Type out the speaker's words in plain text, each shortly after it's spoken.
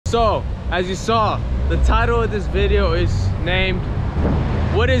So, as you saw, the title of this video is named,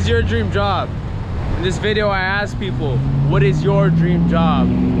 What is your dream job? In this video, I asked people, what is your dream job?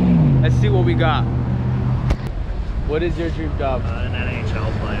 Let's see what we got. What is your dream job? An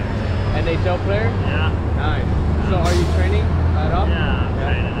NHL player. NHL player? Yeah. Nice. So are you training at all? Yeah, I'm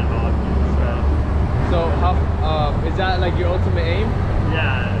training in hockey and stuff. So how, is that like your ultimate aim?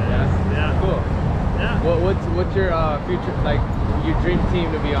 Yeah. Yeah. Cool. Yeah. What's your future, like your dream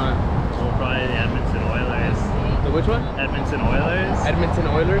team to be on? Well, probably the Edmonton Oilers. The which one? Edmonton Oilers. Edmonton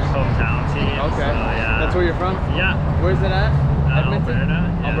Oilers? Hometown team. Okay. So, yeah. That's where you're from? Yeah. Where's it at? Edmonton? Alberta.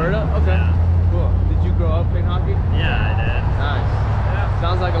 Yeah. Alberta? Okay. Yeah. Cool. Did you grow up playing hockey? Yeah, I did. Nice. Yeah.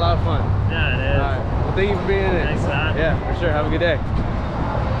 Sounds like a lot of fun. Yeah, it is. Alright. Well, thank you for being in it. Thanks, man. Yeah, for sure. Have a good day.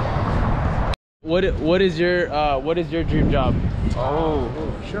 What is your dream job? Oh,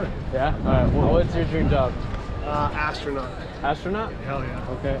 sure. Yeah? Alright. What's your dream job? Astronaut. Astronaut? Hell yeah.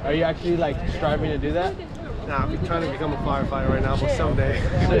 Okay. Are you actually like striving to do that? Nah, I'm trying to become a firefighter right now, but someday.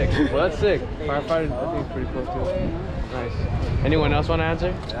 Sick. Well, that's sick. Firefighter, I think, is pretty cool too. Nice. Anyone else want to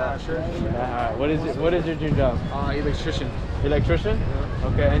answer? Yeah, sure. Yeah, all right. What is your dream job? Electrician. Electrician? Yeah.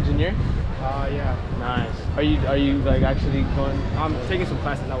 Okay. Engineer? Yeah. Nice. Are you like actually going? I'm taking some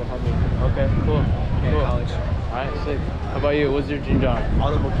classes that will help me. Okay. Cool. In Cool. college. All right. Sick. How about you? What's your dream job?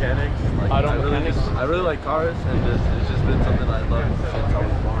 Auto mechanics. Like, Auto mechanics? I really like cars, and it's just been something I love since I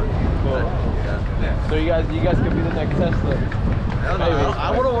was born. Cool. Yeah. So you guys could be the next Tesla. Hell no, Maybe.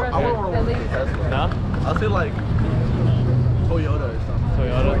 I wouldn't want to work for Tesla. No? I'll say like Toyota or something.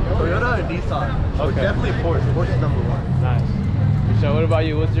 Toyota. Toyota or Nissan. Or Okay. definitely Porsche. Porsche is number one. Nice. So what about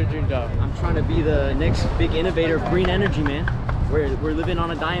you? What's your dream job? I'm trying to be the next big innovator of green energy, man. We're living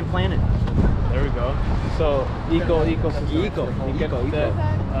on a dying planet. There we go. So ecosystem. Eco.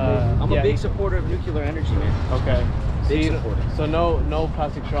 I'm I'm a big supporter of nuclear energy, man. Okay. Big So supporter. So no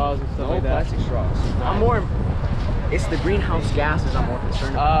plastic straws and stuff No like that. plastic straws. I'm more. It's the greenhouse gases I'm more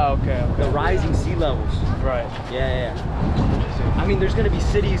concerned about. Ah, okay. The rising sea levels. Right. Yeah. I mean, there's going to be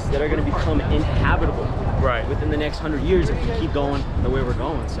cities that are going to become inhabitable. Right. Within the next 100 years if we keep going the way we're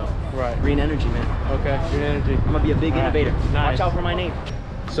going. So. Right. Green energy, man. Okay. Green energy. I'm gonna be a big innovator. Nice. Watch out for my name.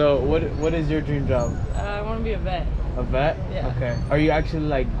 So what is your dream job? I want to be a vet. A vet? Yeah. Okay. Are you actually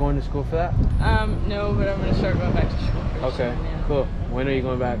like going to school for that? No, but I'm gonna start going back to school. pretty Okay. soon, yeah. Cool. When are you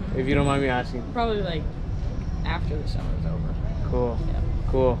going back? If you don't mind me asking. Probably like after the summer's over. Cool. Yeah.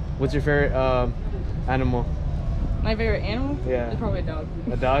 Cool. What's your favorite animal? My favorite animal? Yeah. Is probably a dog.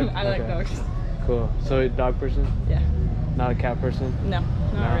 A dog? I like Okay. dogs. Cool. So a dog person? Yeah. Not a cat person? No,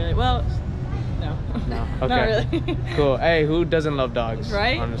 not No. really. Well, no. No. Not Okay. really. Cool. Hey, who doesn't love dogs?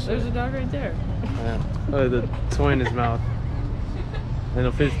 Right? Honestly. There's a dog right there. Yeah. Oh, the toy in his mouth. And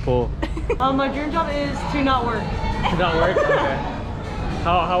a fish pole. My dream job is to not work. Did not work? Okay.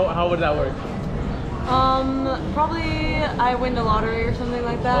 How would that work? Probably I win the lottery or something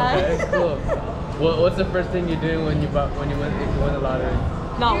like that. Okay, cool. What's the first thing you're doing if you win the lottery?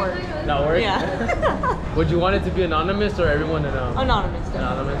 Not work. Not work? Yeah. Would you want it to be anonymous or everyone to know? Anonymous.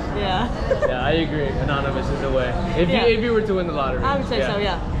 Definitely. Anonymous? Yeah. Yeah, I agree. Anonymous is the way. Yeah. If you were to win the lottery. I would say so,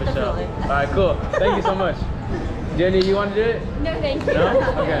 yeah. For Definitely. sure. Alright, cool. Thank you so much. Jenny, you want to do it? No, thank you.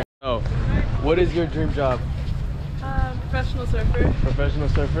 No? Okay. Oh. What is your dream job? Professional surfer. Professional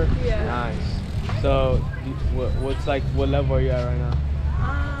surfer? Yeah. Nice. So, what level are you at right now?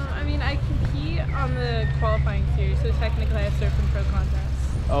 I mean, I compete on the qualifying series, so technically I surf in pro contests.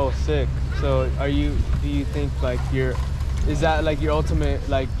 Oh, sick. So, do you think like is that like your ultimate,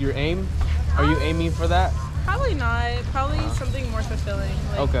 like your aim? Are you aiming for that? Probably not. Probably something more fulfilling,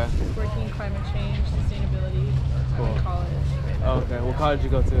 like Okay. working in climate change, sustainability. Cool. I'm in college right now. Oh, okay. What college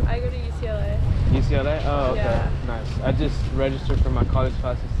did you go to? I go to UCLA. UCLA? Oh, okay. Yeah. Nice. I just registered for my college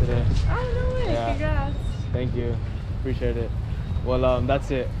classes today. Oh, no way. Yeah. Congrats. Thank you. Appreciate it. Well,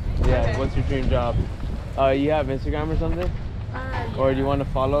 that's it. Yeah. Okay. What's your dream job? You have Instagram or something? Or do you want to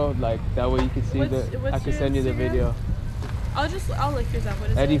follow? Like that way you can see I can send you the video. I'll look yours up. What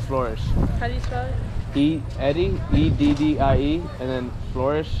is Eddie it? Flourish. How do you spell it? Eddie EDDIE and then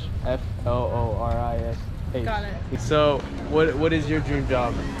Flourish FLORISH. Got it. So what is your dream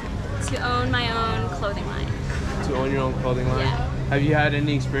job? To own my own clothing line. To own your own clothing line? Yeah. Have you had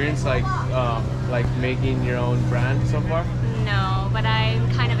any experience like making your own brand so far? No, but I'm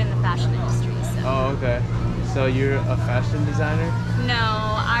kind of in the fashion industry, so. Oh, okay. So you're a fashion designer? No,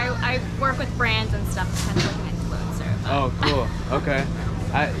 I work with brands and stuff, kind of like an influencer. But Oh, cool. Okay.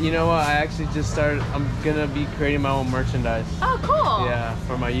 You know what? I actually just started. I'm gonna be creating my own merchandise. Oh, cool. Yeah,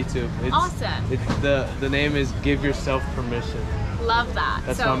 for my YouTube. It's, Awesome. It's the name is Give Yourself Permission. Love love that.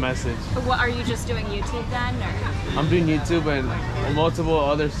 That's so, my message. What are you just doing YouTube then, or? I'm doing YouTube and multiple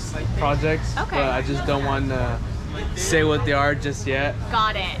other projects, Okay. but I just don't want to say what they are just yet.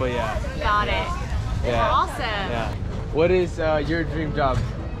 Got it. But yeah, Got it. yeah, Awesome. yeah. What is your dream job?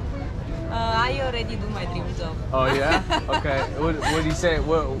 I already do my dream job. Oh yeah. Okay. What do you say?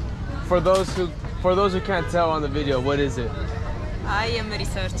 What for those who can't tell on the video? What is it? I am a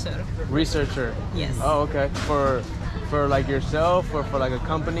researcher. Researcher. Yes. Oh, okay. For like yourself or for like a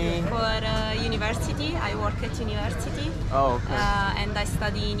company? For university, I work at university. Oh, okay. And I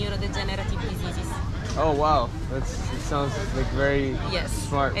study neurodegenerative diseases. Oh wow, it sounds like very Yes.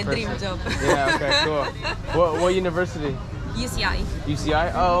 smart. A person. dream job. Yeah. Okay. Cool. What university? UCI.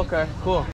 UCI? Oh, okay. Cool.